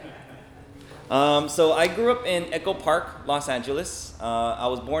So I grew up in Echo Park, Los Angeles. I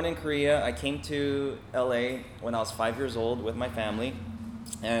was born in Korea. I came to LA when I was 5 years old with my family,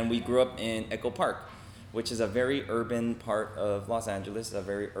 and we grew up in Echo Park, which is a very urban part of Los Angeles, a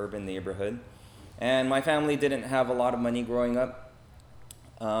very urban neighborhood. And my family didn't have a lot of money growing up,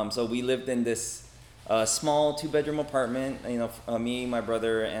 so we lived in this small two-bedroom apartment. Me, my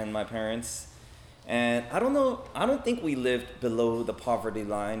brother, and my parents. And I don't know. I don't think we lived below the poverty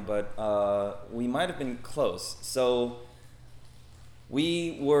line, but we might have been close. So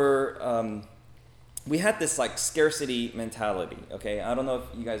we were. We had this like scarcity mentality. Okay, I don't know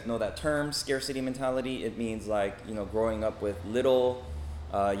if you guys know that term, scarcity mentality. It means like growing up with little.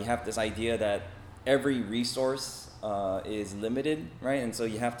 You have this idea that every resource is limited, right? And so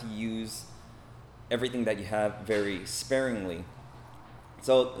you have to use everything that you have very sparingly.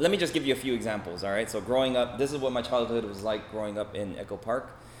 So let me just give you a few examples, all right? So growing up, this is what my childhood was like growing up in Echo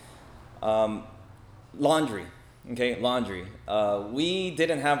Park. Laundry, okay, laundry. We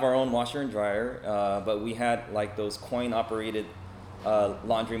didn't have our own washer and dryer, but we had like those coin-operated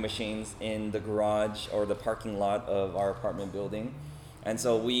laundry machines in the garage or the parking lot of our apartment building. And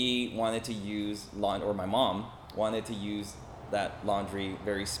so we wanted to use, or my mom wanted to use that laundry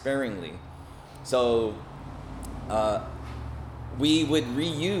very sparingly. So we would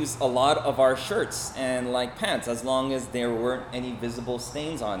reuse a lot of our shirts and like pants as long as there weren't any visible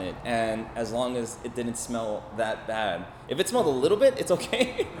stains on it and as long as it didn't smell that bad. If it smelled a little bit, it's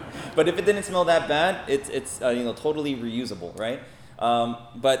okay. But if it didn't smell that bad, it's totally reusable, right?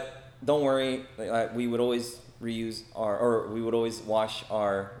 But don't worry, we would always we would always wash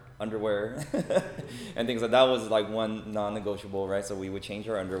our underwear and things like that. Was like one non-negotiable, right? So we would change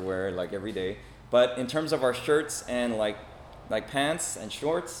our underwear like every day. But in terms of our shirts and like pants and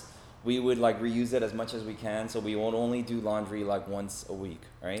shorts, we would like reuse it as much as we can. So we won't only do laundry like once a week,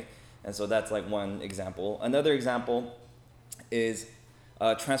 right? And so that's like one example. Another example is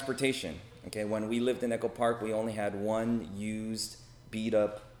transportation. Okay, when we lived in Echo Park, we only had one used, beat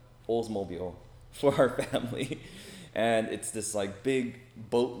up Oldsmobile for our family. And it's this like big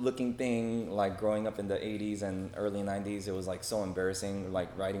boat-looking thing. Like growing up in the 80s and early 90s, it was like so embarrassing, like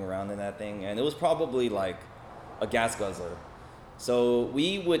riding around in that thing. And it was probably like a gas guzzler. So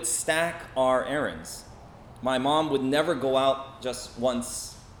we would stack our errands. My mom would never go out just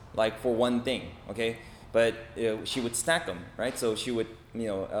once, like for one thing, okay? But she would stack them, right? So she would,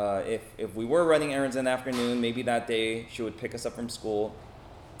 if we were running errands in the afternoon, maybe that day she would pick us up from school,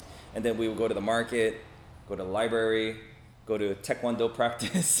 and then we would go to the market, go to the library, go to taekwondo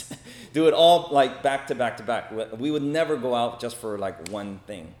practice, do it all like back to back to back. We would never go out just for like one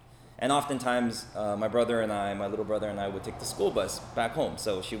thing. And oftentimes, my little brother and I would take the school bus back home,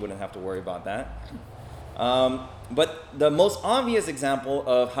 so she wouldn't have to worry about that. But the most obvious example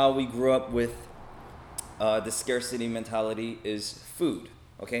of how we grew up with the scarcity mentality is food,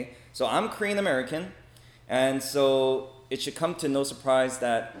 okay? So I'm Korean American, and so it should come to no surprise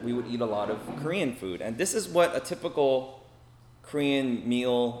that we would eat a lot of Korean food. And this is what a typical Korean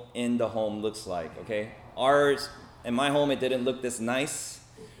meal in the home looks like, okay? In my home, it didn't look this nice.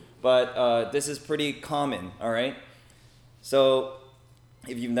 But this is pretty common, all right? So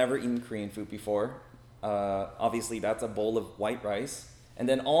if you've never eaten Korean food before, obviously that's a bowl of white rice. And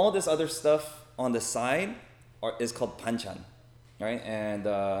then all this other stuff on the side is called banchan, right? And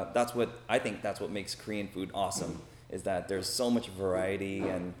that's what makes Korean food awesome, is that there's so much variety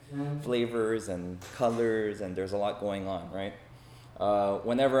and flavors and colors, and there's a lot going on, right?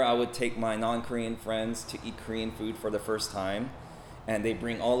 Whenever I would take my non-Korean friends to eat Korean food for the first time, and they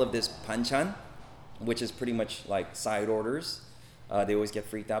bring all of this banchan, which is pretty much like side orders. They always get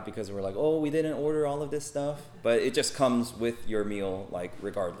freaked out because we're like, oh, we didn't order all of this stuff. But it just comes with your meal, like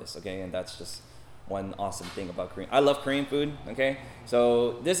regardless, okay? And that's just one awesome thing about Korean. I love Korean food, okay?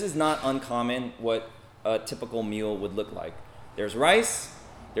 So this is not uncommon what a typical meal would look like. There's rice,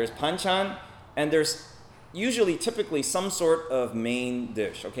 there's banchan, and there's typically some sort of main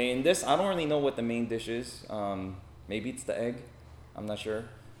dish, okay? In this, I don't really know what the main dish is. Maybe it's the egg. I'm not sure,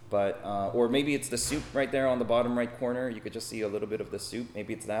 but or maybe it's the soup right there on the bottom right corner. You could just see a little bit of the soup.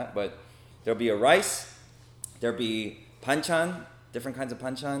 Maybe it's that, but there'll be a rice, there'll be banchan, different kinds of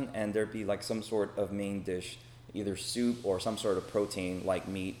banchan, and there'll be like some sort of main dish, either soup or some sort of protein like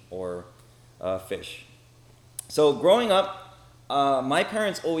meat or fish. So growing up, my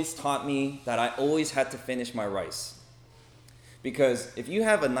parents always taught me that I always had to finish my rice. Because if you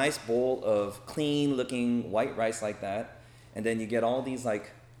have a nice bowl of clean looking white rice like that, and then you get all these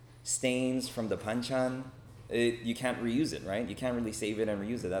like stains from the banchan, you can't reuse it, right? You can't really save it and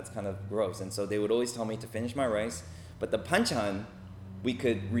reuse it. That's kind of gross. And so they would always tell me to finish my rice, but the banchan we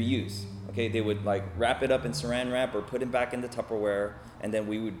could reuse, Okay, they would like wrap it up in saran wrap or put it back in the Tupperware, and then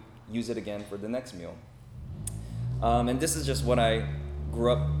we would use it again for the next meal. And this is just what I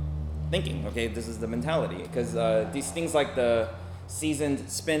grew up thinking. Okay, this is the mentality, because these things like the seasoned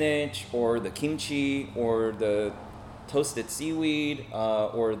spinach or the kimchi or the toasted seaweed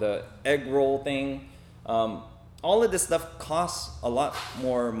or the egg roll thing, all of this stuff costs a lot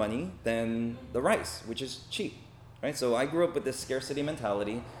more money than the rice, which is cheap, right? So I grew up with this scarcity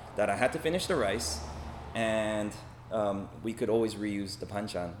mentality that I had to finish the rice, and we could always reuse the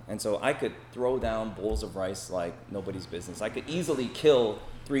panchan. And so I could throw down bowls of rice like nobody's business. I could easily kill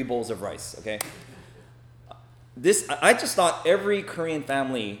 3 bowls of rice, okay? I just thought every Korean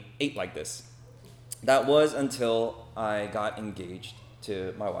family ate like this. That was until I got engaged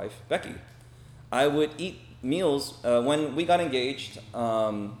to my wife, Becky. I would eat meals, when we got engaged,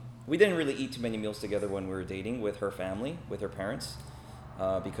 we didn't really eat too many meals together when we were dating with her family, with her parents,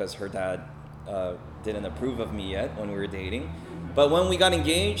 because her dad didn't approve of me yet when we were dating. But when we got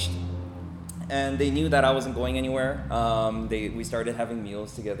engaged and they knew that I wasn't going anywhere, we started having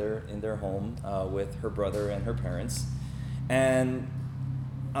meals together in their home with her brother and her parents. And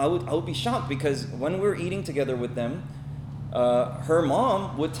I would be shocked, because when we were eating together with them, her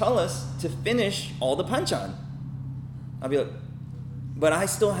mom would tell us to finish all the panchan. I'd be like, but I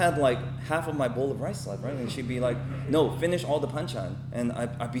still had like half of my bowl of rice left, right? And she'd be like, no, finish all the panchan. And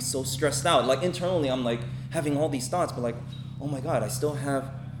I'd be so stressed out. Like internally, I'm like having all these thoughts, but like, oh my God, I still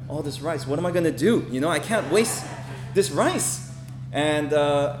have all this rice. What am I gonna do? You know, I can't waste this rice. And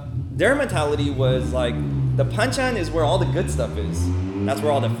their mentality was like, the panchan is where all the good stuff is. That's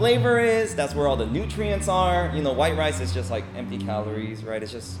where all the flavor is. That's where all the nutrients are. You know, white rice is just like empty calories, right?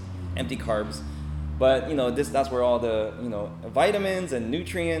 It's just empty carbs. But, you know, that's where all the, you know, vitamins and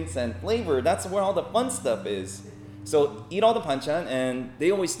nutrients and flavor, that's where all the fun stuff is. So eat all the panchan, and they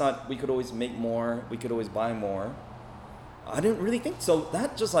always thought we could always make more, we could always buy more. I didn't really think so.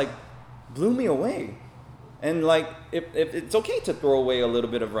 That just like blew me away. And like, if it's okay to throw away a little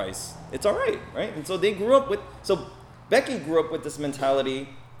bit of rice, it's all right, right? And so Becky grew up with this mentality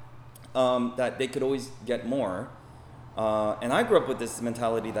that they could always get more. And I grew up with this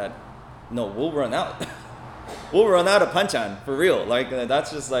mentality that, no, we'll run out. We'll run out of panchan, for real. Like,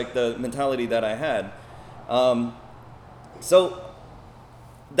 that's just like the mentality that I had. So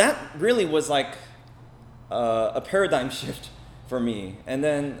that really was like a paradigm shift for me. And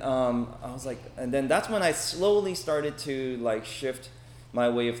then I was like, and then that's when I slowly started to like shift my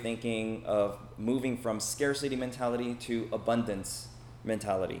way of thinking, of moving from scarcity mentality to abundance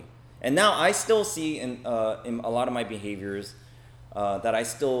mentality. And now I still see in a lot of my behaviors that I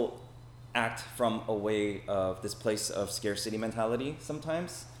still act from a way of this place of scarcity mentality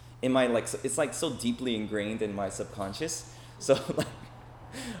sometimes. In my it's like so deeply ingrained in my subconscious. So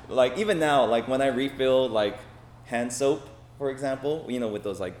like even now, like when I refill like hand soap, for example, you know, with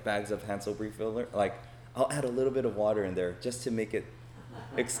those like bags of hand soap refiller, like I'll add a little bit of water in there just to make it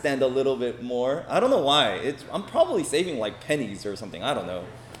extend a little bit more. I don't know why. I'm probably saving like pennies or something. I don't know.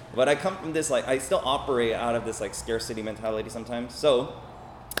 But I come from this, like, I still operate out of this like scarcity mentality sometimes. So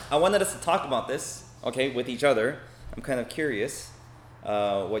I wanted us to talk about this, okay, with each other. I'm kind of curious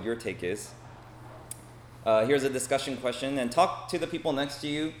what your take is. Here's a discussion question, and talk to the people next to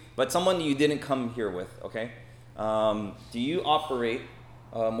you, but someone you didn't come here with, okay? Do you operate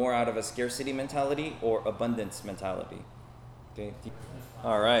more out of a scarcity mentality or abundance mentality? Okay.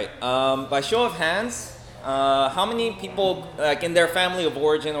 All right. By show of hands, how many people, like in their family of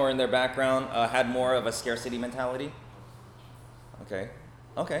origin or in their background, had more of a scarcity mentality? Okay.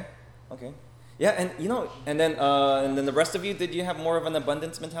 Yeah, and you know, and then the rest of you, did you have more of an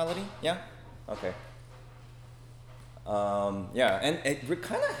abundance mentality? Yeah. Okay. Yeah, and it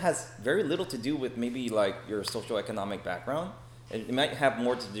kind of has very little to do with maybe like your socioeconomic background. It might have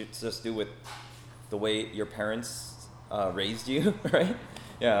more to do with the way your parents raised you, right?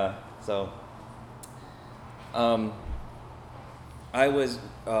 Yeah. So, I was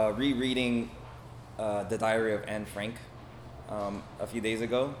rereading The Diary of Anne Frank a few days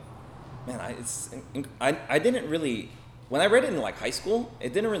ago. Man, I didn't really, when I read it in like high school,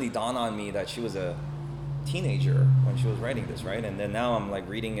 it didn't really dawn on me that she was a teenager when she was writing this, right? And then now I'm like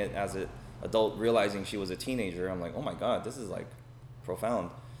reading it as an adult, realizing she was a teenager. I'm like, oh my God, this is like profound.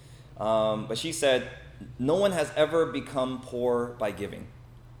 But she said, no one has ever become poor by giving.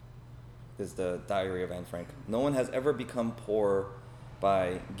 This is the Diary of Anne Frank. No one has ever become poor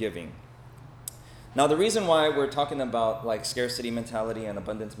by giving. Now, the reason why we're talking about like scarcity mentality and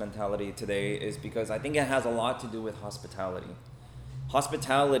abundance mentality today is because I think it has a lot to do with hospitality.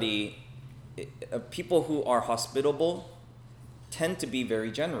 Hospitality, people who are hospitable tend to be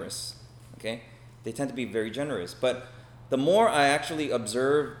very generous. Okay, they tend to be very generous. But the more I actually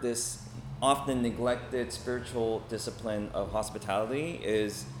observe this often neglected spiritual discipline of hospitality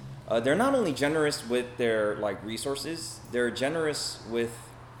is they're not only generous with their like resources, they're generous with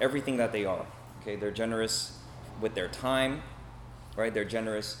everything that they are. Okay, they're generous with their time, right? They're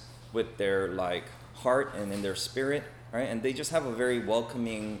generous with their like heart and in their spirit, right? And they just have a very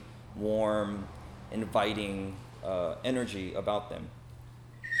welcoming, warm, inviting energy about them.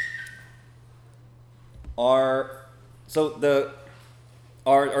 Our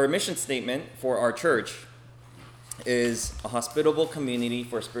mission statement for our church is a hospitable community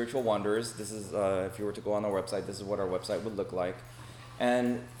for spiritual wanderers. This is, if you were to go on our website, this is what our website would look like.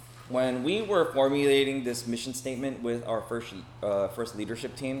 And when we were formulating this mission statement with our first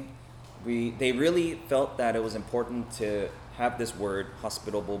leadership team, they really felt that it was important to have this word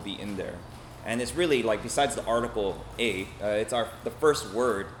hospitable be in there. And it's really like, besides the article A, it's the first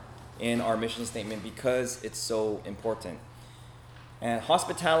word in our mission statement because it's so important. And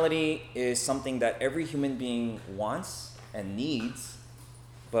hospitality is something that every human being wants and needs,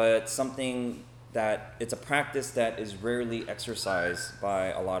 but something that it's a practice that is rarely exercised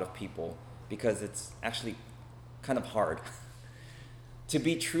by a lot of people because it's actually kind of hard. To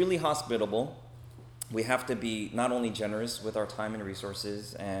be truly hospitable, we have to be not only generous with our time and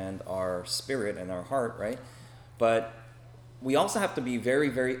resources and our spirit and our heart, right? But we also have to be very,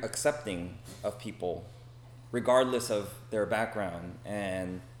 very accepting of people, regardless of their background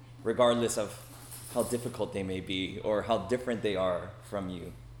and regardless of how difficult they may be or how different they are from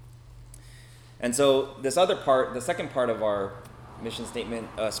you. And so this other part, the second part of our mission statement,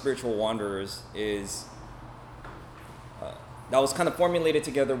 spiritual wanderers, is that was kind of formulated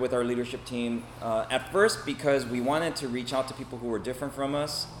together with our leadership team at first because we wanted to reach out to people who were different from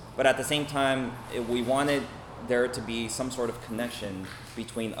us, but at the same time, we wanted there to be some sort of connection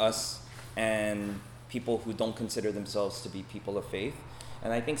between us and people who don't consider themselves to be people of faith.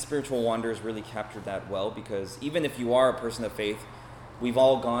 And I think spiritual wanderers really captured that well because even if you are a person of faith, we've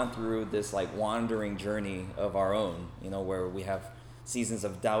all gone through this like wandering journey of our own, where we have seasons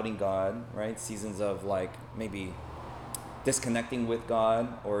of doubting God, right? Seasons of like maybe disconnecting with God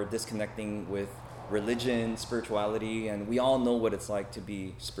or disconnecting with religion, spirituality, and we all know what it's like to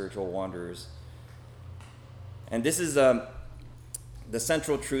be spiritual wanderers. And this is the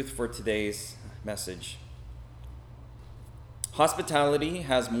central truth for today's message. Hospitality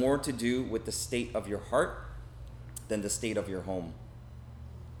has more to do with the state of your heart than the state of your home.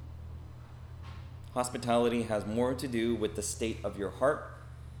 Hospitality has more to do with the state of your heart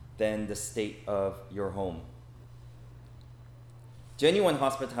than the state of your home. Genuine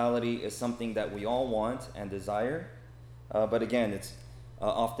hospitality is something that we all want and desire, but again, it's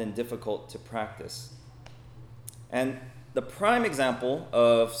often difficult to practice. And the prime example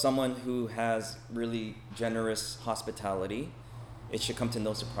of someone who has really generous hospitality, it should come to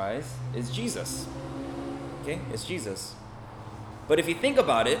no surprise, is Jesus. Okay, it's Jesus. But if you think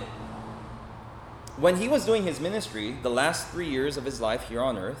about it, when he was doing his ministry, the last 3 years of his life here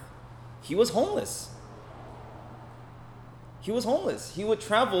on earth, he was homeless. He was homeless. He would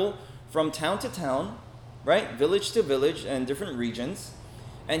travel from town to town, right? Village to village and different regions.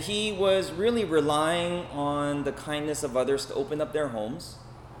 And he was really relying on the kindness of others to open up their homes.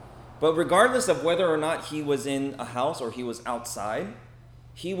 But regardless of whether or not he was in a house or he was outside,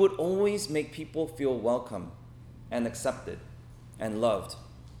 he would always make people feel welcome and accepted and loved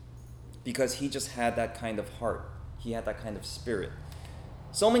because he just had that kind of heart. He had that kind of spirit.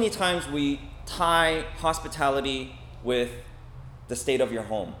 So many times we tie hospitality with the state of your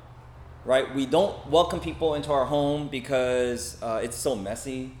home, right? We don't welcome people into our home because it's so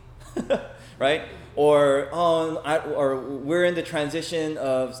messy, right? Or we're in the transition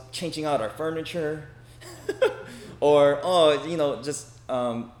of changing out our furniture, or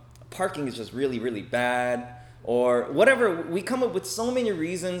parking is just really, really bad, or whatever. We come up with so many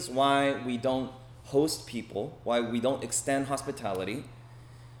reasons why we don't host people, why we don't extend hospitality.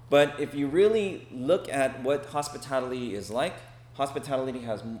 But if you really look at what hospitality is like, hospitality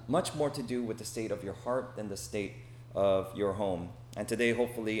has much more to do with the state of your heart than the state of your home. And today,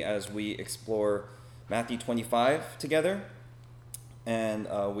 hopefully, as we explore Matthew 25 together, and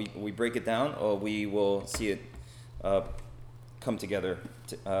we break it down, we will see it come together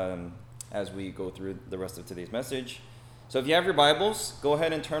as we go through the rest of today's message. So if you have your Bibles, go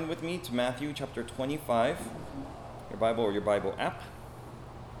ahead and turn with me to Matthew chapter 25, your Bible or your Bible app.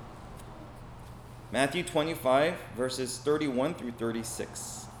 Matthew 25, verses 31 through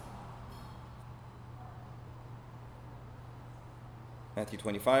 36. Matthew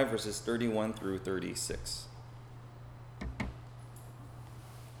 25, verses 31 through 36.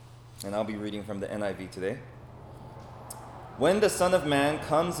 And I'll be reading from the NIV today. When the Son of Man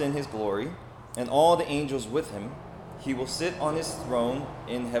comes in his glory, and all the angels with him, he will sit on his throne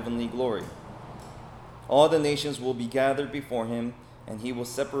in heavenly glory. All the nations will be gathered before him, and he will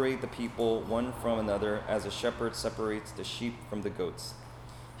separate the people one from another as a shepherd separates the sheep from the goats.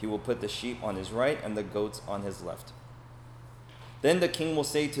 He will put the sheep on his right and the goats on his left. Then the king will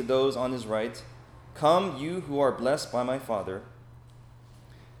say to those on his right, "Come, you who are blessed by my Father.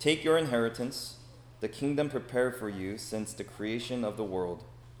 Take your inheritance, the kingdom prepared for you since the creation of the world.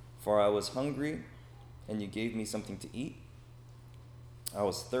 For I was hungry, and you gave me something to eat. I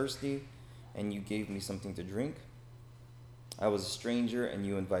was thirsty, and you gave me something to drink. I was a stranger, and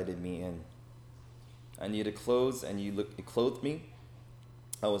you invited me in. I needed clothes, and you clothed me.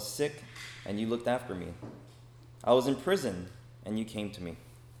 I was sick, and you looked after me. I was in prison, and you came to me."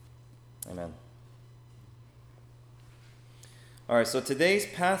 Amen. All right, so today's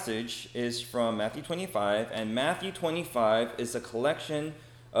passage is from Matthew 25, and Matthew 25 is a collection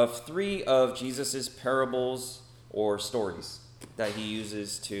of 3 of Jesus' parables or stories that he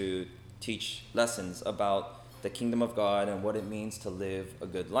uses to teach lessons about the kingdom of God and what it means to live a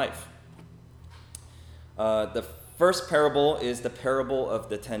good life. The first parable is the parable of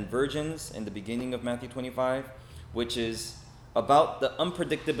the 10 virgins in the beginning of Matthew 25, which is about the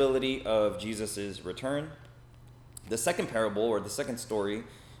unpredictability of Jesus' return. The second parable, or the second story,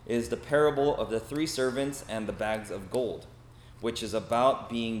 is the parable of the 3 servants and the bags of gold, which is about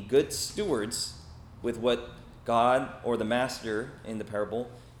being good stewards with what God or the master in the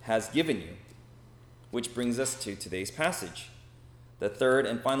parable has given you, which brings us to today's passage. The third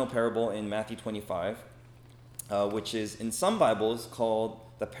and final parable in Matthew 25, which is in some Bibles called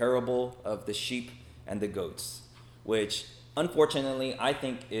the parable of the sheep and the goats, which unfortunately I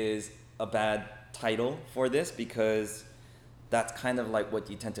think is a bad title for this, because that's kind of like what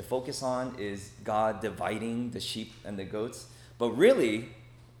you tend to focus on is God dividing the sheep and the goats. But really,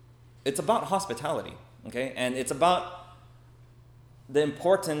 it's about hospitality, okay? And it's about the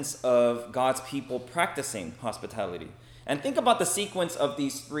importance of God's people practicing hospitality. And think about the sequence of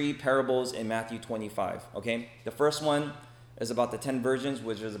these 3 parables in Matthew 25, okay? The first one is about the 10 virgins,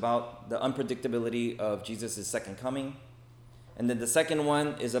 which is about the unpredictability of Jesus' second coming. And then the second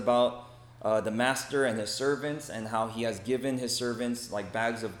one is about the master and his servants, and how he has given his servants like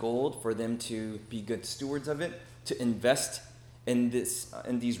bags of gold for them to be good stewards of it, to invest in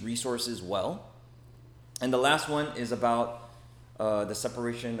these resources well. And the last one is about the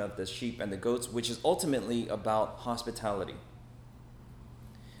separation of the sheep and the goats, which is ultimately about hospitality.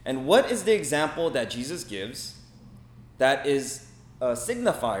 And what is the example that Jesus gives that is a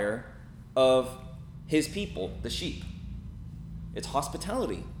signifier of his people, the sheep? It's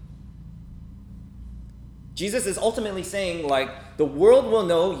hospitality. Jesus is ultimately saying, like, the world will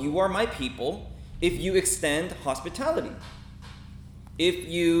know you are my people if you extend hospitality. If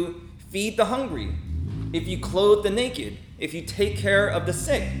you feed the hungry, if you clothe the naked, if you take care of the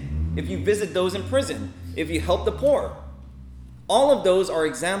sick, if you visit those in prison, if you help the poor. All of those are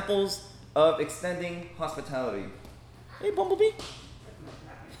examples of extending hospitality. Hey, Bumblebee.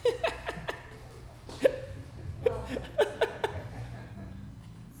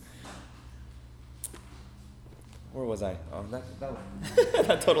 Where was I? Oh,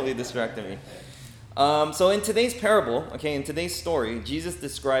 that totally distracted me. So in today's parable, okay, in today's story, Jesus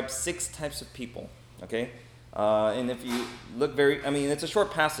describes 6 types of people, okay? And if you look it's a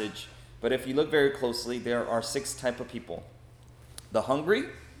short passage, but if you look very closely, there are 6 types of people. The hungry,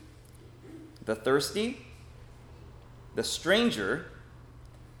 the thirsty, the stranger,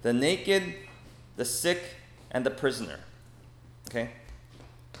 the naked, the sick, and the prisoner. Okay?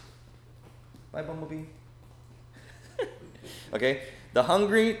 Bye, Bumblebee. Okay? The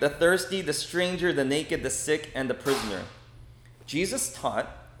hungry, the thirsty, the stranger, the naked, the sick, and the prisoner. Jesus taught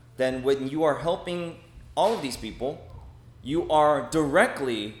that when you are helping all of these people, you are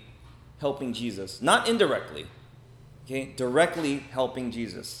directly helping Jesus, not indirectly. Okay? Directly helping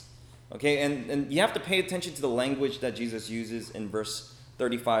Jesus. Okay? And you have to pay attention to the language that Jesus uses in verse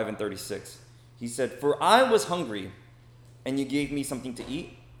 35 and 36. He said, "For I was hungry, and you gave me something to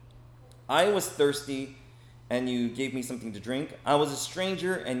eat. I was thirsty, and you gave me something to drink. I was a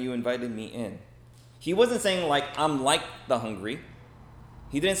stranger, and you invited me in." He wasn't saying, like, I'm like the hungry.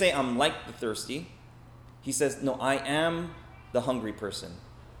 He didn't say, I'm like the thirsty. He says, no, I am the hungry person.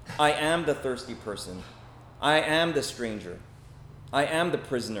 I am the thirsty person. I am the stranger. I am the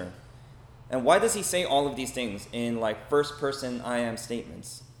prisoner. And why does he say all of these things in like first person I am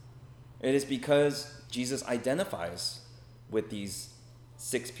statements? It is because Jesus identifies with these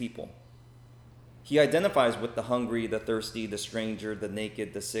 6 people. He identifies with the hungry, the thirsty, the stranger, the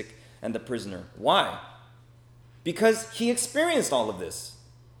naked, the sick, and the prisoner. Why? Because he experienced all of this.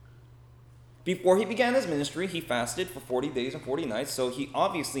 Before he began his ministry, he fasted for 40 days and 40 nights, so he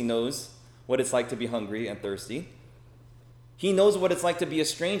obviously knows what it's like to be hungry and thirsty. He knows what it's like to be a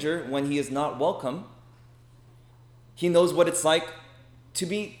stranger when he is not welcome. He knows what it's like to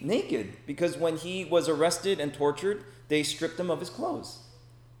be naked, because when he was arrested and tortured, they stripped him of his clothes.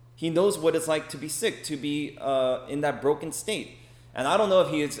 He knows what it's like to be sick, to be in that broken state. And I don't know if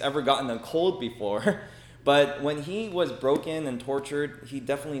he has ever gotten a cold before, but when he was broken and tortured, he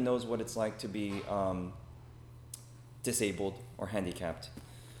definitely knows what it's like to be disabled or handicapped.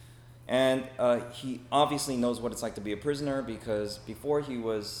 And he obviously knows what it's like to be a prisoner, because before he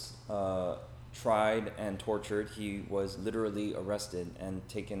was tried and tortured, he was literally arrested and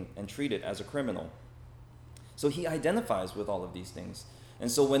taken and treated as a criminal. So he identifies with all of these things. And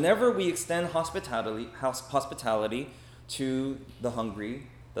so whenever we extend hospitality to the hungry,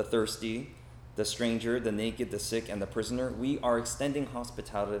 the thirsty, the stranger, the naked, the sick, and the prisoner, we are extending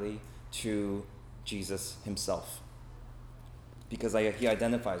hospitality to Jesus himself, because he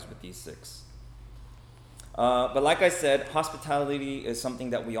identifies with these six. But like I said, hospitality is something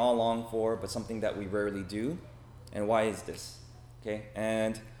that we all long for, but something that we rarely do. And why is this? Okay,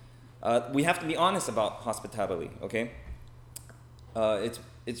 and we have to be honest about hospitality. Okay,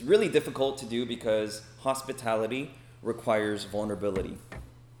 it's really difficult to do because hospitality requires vulnerability.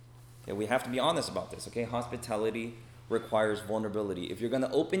 Okay, we have to be honest about this. Okay, hospitality requires vulnerability. If you're going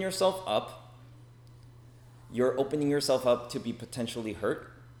to open yourself up, you're opening yourself up to be potentially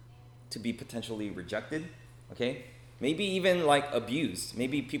hurt, to be potentially rejected, okay? Maybe even like abused.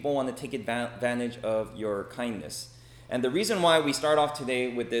 Maybe people want to take advantage of your kindness. And the reason why we start off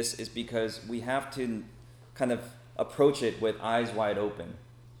today with this is because we have to kind of approach it with eyes wide open.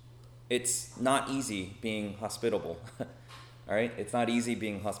 It's not easy being hospitable, all right? It's not easy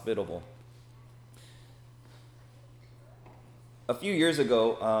being hospitable. A few years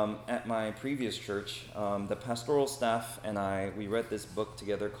ago, at my previous church, the pastoral staff and we read this book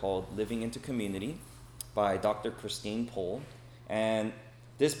together called Living into Community by Dr. Christine Pohl. And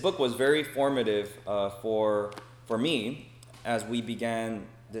this book was very formative for me as we began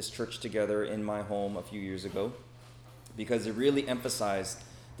this church together in my home a few years ago, because it really emphasized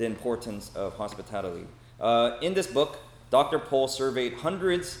the importance of hospitality. In this book, Dr. Pohl surveyed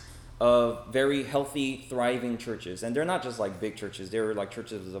hundreds of very healthy, thriving churches. And they're not just like big churches, they were like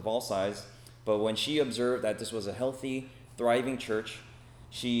churches of all size. But when she observed that this was a healthy, thriving church,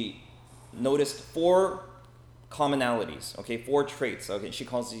 she noticed 4 commonalities, okay, 4 traits. Okay, she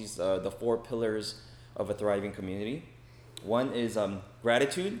calls these the 4 pillars of a thriving community. One is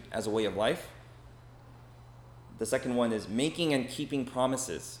gratitude as a way of life. The second one is making and keeping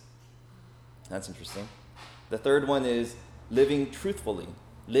promises. That's interesting. The third one is living truthfully.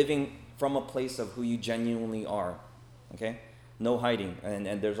 Living from a place of who you genuinely are, okay? No hiding,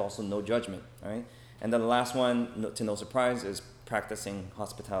 and there's also no judgment, all right? And then the last one, to no surprise, is practicing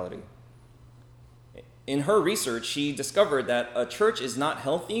hospitality. In her research, she discovered that a church is not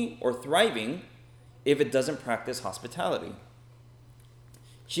healthy or thriving if it doesn't practice hospitality.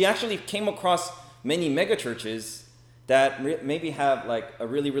 She actually came across many megachurches that maybe have like a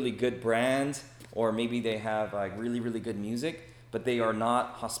really, really good brand, or maybe they have like really, really good music, but they are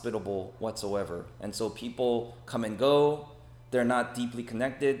not hospitable whatsoever. And so people come and go. They're not deeply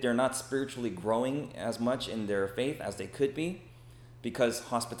connected. They're not spiritually growing as much in their faith as they could be because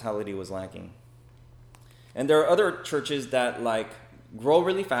hospitality was lacking. And there are other churches that like grow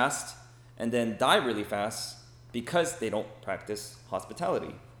really fast and then die really fast because they don't practice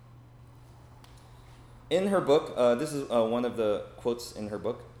hospitality. In her book, this is one of the quotes in her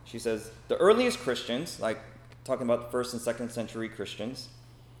book. She says, the earliest Christians, like talking about the 1st and 2nd century Christians,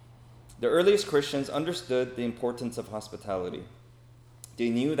 the earliest Christians understood the importance of hospitality. They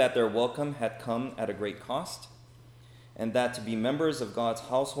knew that their welcome had come at a great cost, and that to be members of God's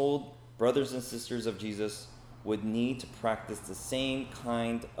household, brothers and sisters of Jesus, would need to practice the same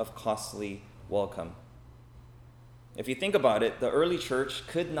kind of costly welcome. If you think about it, the early church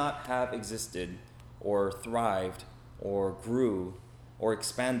could not have existed or thrived or grew or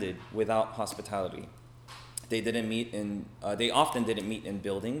expanded without hospitality. They often didn't meet in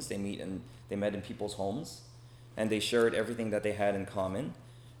buildings. They met in people's homes, and they shared everything that they had in common,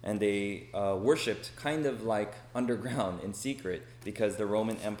 and they worshipped kind of like underground in secret, because the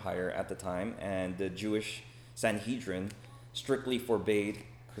Roman Empire at the time and the Jewish Sanhedrin strictly forbade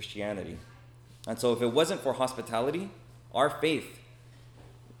Christianity. And so if it wasn't for hospitality, our faith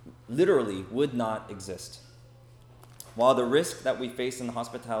literally would not exist. While the risk that we face in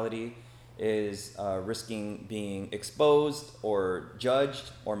hospitality is risking being exposed or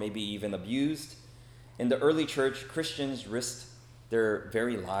judged or maybe even abused. In the early church, Christians risked their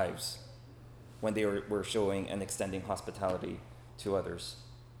very lives when they were showing and extending hospitality to others.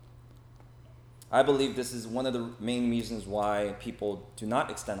 I believe this is one of the main reasons why people do not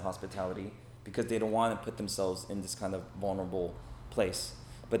extend hospitality, because they don't want to put themselves in this kind of vulnerable place.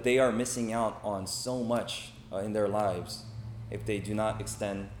 But they are missing out on so much in their lives if they do not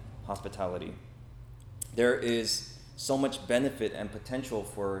extend hospitality. There is so much benefit and potential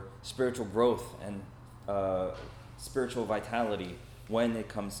for spiritual growth and spiritual vitality when it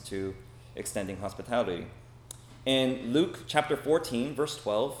comes to extending hospitality. In Luke chapter 14, verse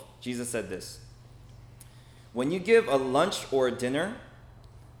 12, Jesus said this: "When you give a lunch or a dinner,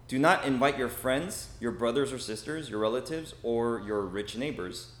 do not invite your friends, your brothers or sisters, your relatives, or your rich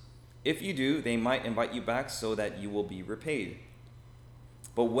neighbors. If you do, they might invite you back so that you will be repaid.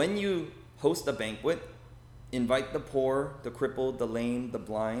 But when you host a banquet, invite the poor, the crippled, the lame, the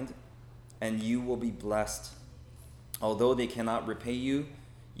blind, and you will be blessed. Although they cannot repay you,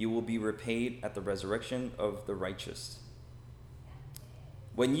 you will be repaid at the resurrection of the righteous."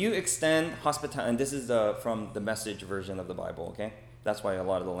 When you extend hospitality, and this is from the Message version of the Bible, okay? That's why a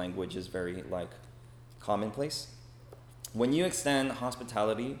lot of the language is very commonplace. When you extend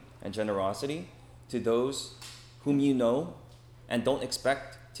hospitality and generosity to those whom you know and don't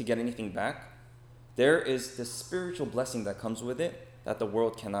expect to get anything back, there is this spiritual blessing that comes with it that the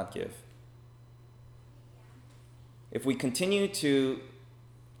world cannot give. If we continue to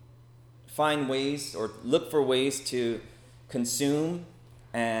find ways or look for ways to consume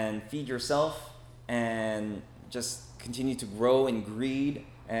and feed yourself and just continue to grow in greed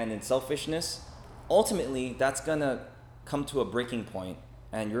and in selfishness, ultimately that's going to come to a breaking point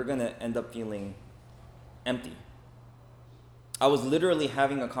and you're going to end up feeling empty. I was literally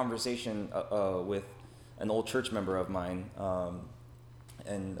having a conversation with an old church member of mine,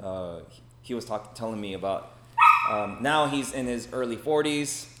 and he was telling me about now he's in his early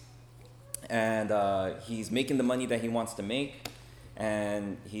 40s, and he's making the money that he wants to make,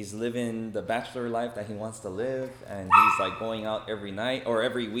 and he's living the bachelor life that he wants to live, and he's going out every night or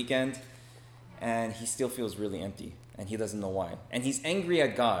every weekend, and he still feels really empty, and he doesn't know why. And he's angry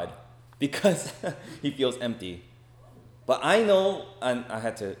at God because he feels empty. But I know, and I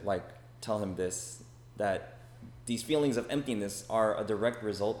had to tell him this, that these feelings of emptiness are a direct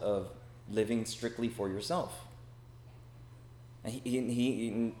result of living strictly for yourself. And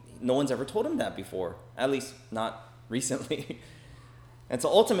he no one's ever told him that before, at least not recently. And so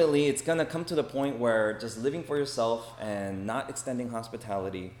ultimately, it's going to come to the point where just living for yourself and not extending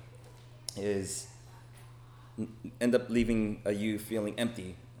hospitality end up leaving you feeling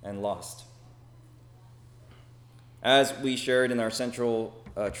empty and lost. As we shared in our central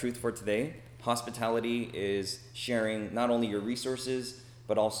truth for today, hospitality is sharing not only your resources,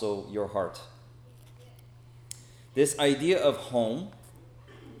 but also your heart. This idea of home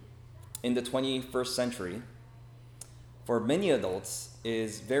in the 21st century, for many adults,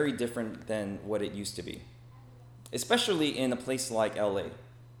 is very different than what it used to be, especially in a place like LA.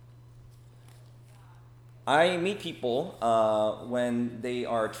 I meet people when they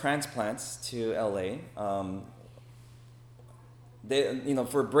are transplants to LA. They,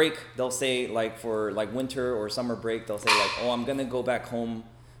 for break, they'll say for winter or summer break, they'll say "Oh, I'm gonna go back home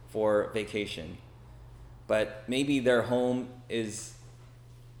for vacation," but maybe their home is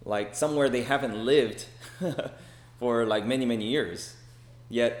somewhere they haven't lived for many, many years.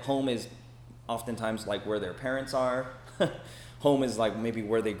 Yet home is oftentimes where their parents are. Home is maybe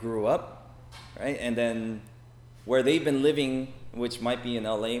where they grew up, right? And then where they've been living, which might be in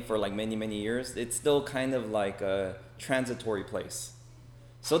LA for many, many years, it's still kind of a transitory place.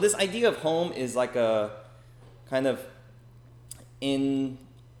 So this idea of home is a kind of in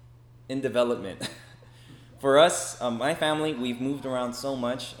development. For us, my family, we've moved around so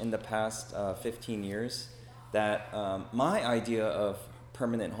much in the past 15 years that my idea of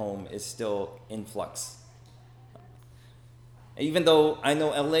permanent home is still in flux. Even though I know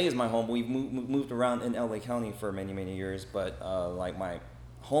LA is my home, we've moved around in LA County for many, many years, but my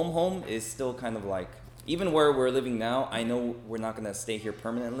home is still kind of even where we're living now, I know we're not going to stay here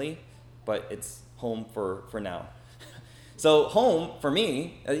permanently, but it's home for now. So home, for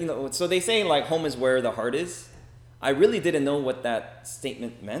me, so they say home is where the heart is. I really didn't know what that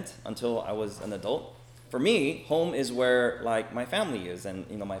statement meant until I was an adult. For me, home is where my family is, and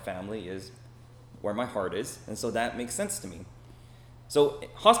my family is where my heart is, and so that makes sense to me. So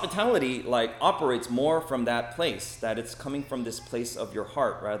hospitality operates more from that place, that it's coming from this place of your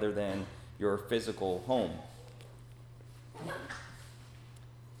heart rather than your physical home.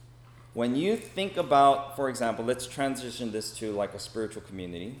 When you think about, for example, let's transition this to like a spiritual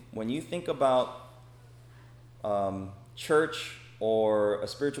community. When you think about church or a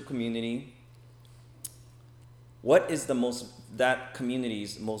spiritual community, what is that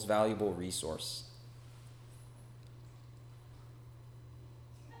community's most valuable resource?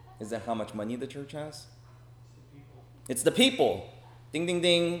 Is that how much money the church has? It's the people. Ding, ding,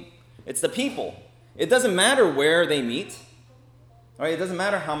 ding. It's the people. It doesn't matter where they meet. Right? It doesn't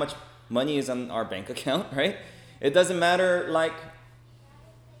matter how much money is on our bank account, right? It doesn't matter, like,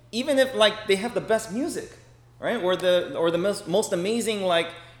 even if like they have the best music, right? Or the most amazing like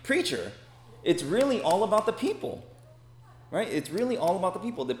preacher. It's really all about the people, right? It's really all about the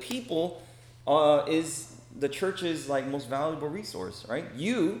people. The people is the church's like most valuable resource, right?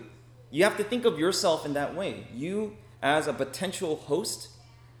 You have to think of yourself in that way. You as a potential host,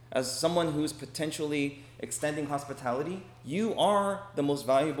 as someone who's potentially extending hospitality, you are the most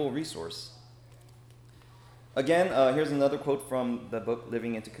valuable resource. Again, here's another quote from the book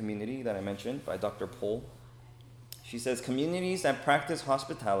Living into Community that I mentioned by Dr. Pohl. She says, communities that practice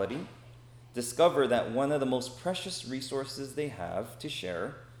hospitality discover that one of the most precious resources they have to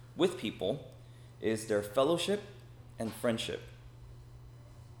share with people is their fellowship and friendship.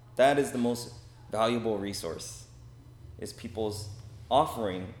 That is the most valuable resource, is people's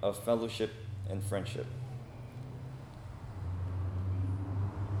offering of fellowship and friendship.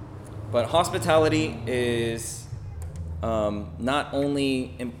 But hospitality is not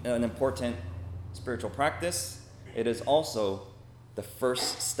only an important spiritual practice, it is also the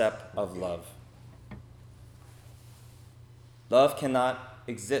first step of love. Love cannot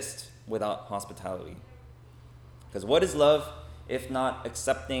exist without hospitality. Because what is love if not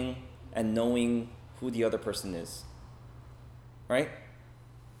accepting and knowing who the other person is? Right?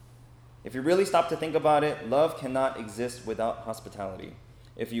 If you really stop to think about it, love cannot exist without hospitality.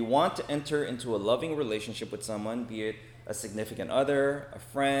 If you want to enter into a loving relationship with someone, be it a significant other, a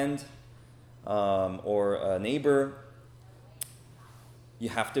friend, or a neighbor, you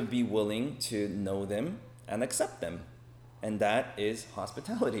have to be willing to know them and accept them. And that is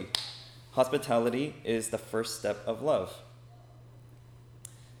hospitality. Hospitality is the first step of love.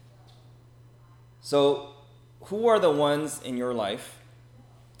 So, who are the ones in your life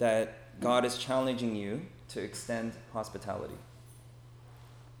that God is challenging you to extend hospitality?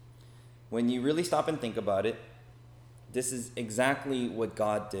 When you really stop and think about it, this is exactly what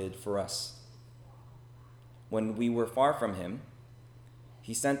God did for us. When we were far from Him,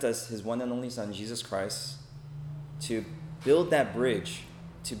 He sent us His one and only Son, Jesus Christ, to build that bridge,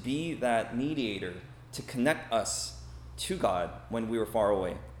 to be that mediator, to connect us to God when we were far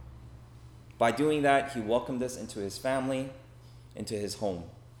away. By doing that, He welcomed us into His family, into His home,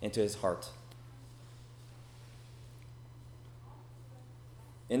 into His heart.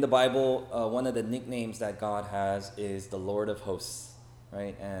 In the Bible, one of the nicknames that God has is the Lord of Hosts,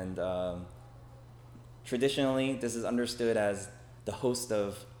 right? And traditionally, this is understood as the host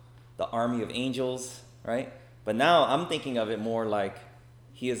of the army of angels, right? But now I'm thinking of it more like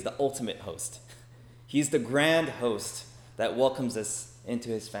He is the ultimate host. He's the grand host that welcomes us into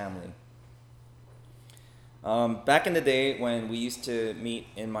His family. Back in the day when we used to meet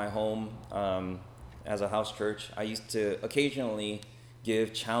in my home as a house church, I used to occasionally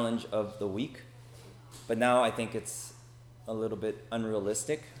give challenge of the week. But now I think it's a little bit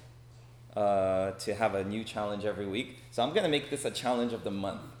unrealistic to have a new challenge every week. So I'm going to make this a challenge of the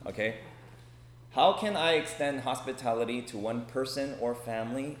month, okay? How can I extend hospitality to one person or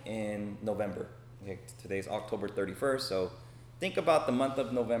family in November? Okay, today's October 31st, so think about the month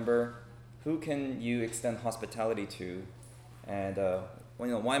of November. Who can you extend hospitality to? And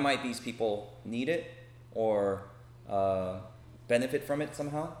why might these people need it or benefit from it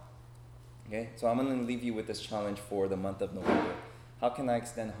somehow? Okay, so I'm going to leave you with this challenge for the month of November. How can I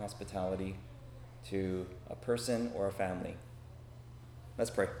extend hospitality to a person or a family? Let's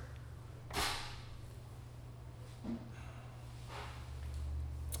pray.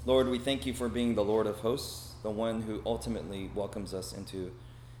 Lord, we thank You for being the Lord of hosts, the one who ultimately welcomes us into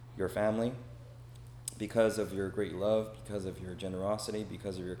Your family because of Your great love, because of Your generosity,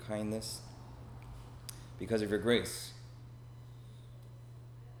 because of Your kindness, because of Your grace.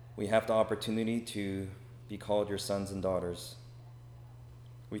 We have the opportunity to be called Your sons and daughters.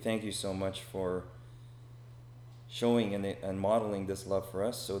 We thank You so much for showing and modeling this love for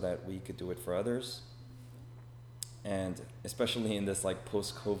us so that we could do it for others. And especially in this like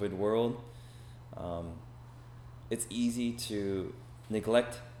post-COVID world, it's easy to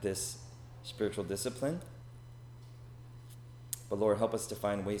neglect this spiritual discipline. But Lord, help us to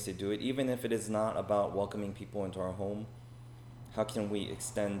find ways to do it, even if it is not about welcoming people into our home. How can we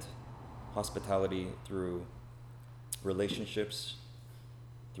extend hospitality through relationships,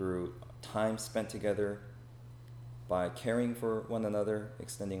 through time spent together, by caring for one another,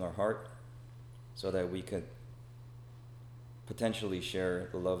 extending our heart, so that we could potentially share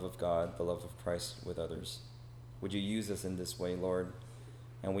the love of God, the love of Christ with others. Would you use us in this way, Lord?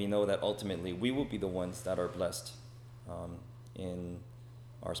 And we know that ultimately we will be the ones that are blessed in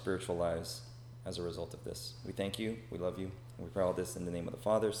our spiritual lives as a result of this. We thank you, we love you, and we pray all this in the name of the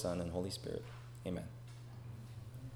Father, Son, and Holy Spirit. Amen.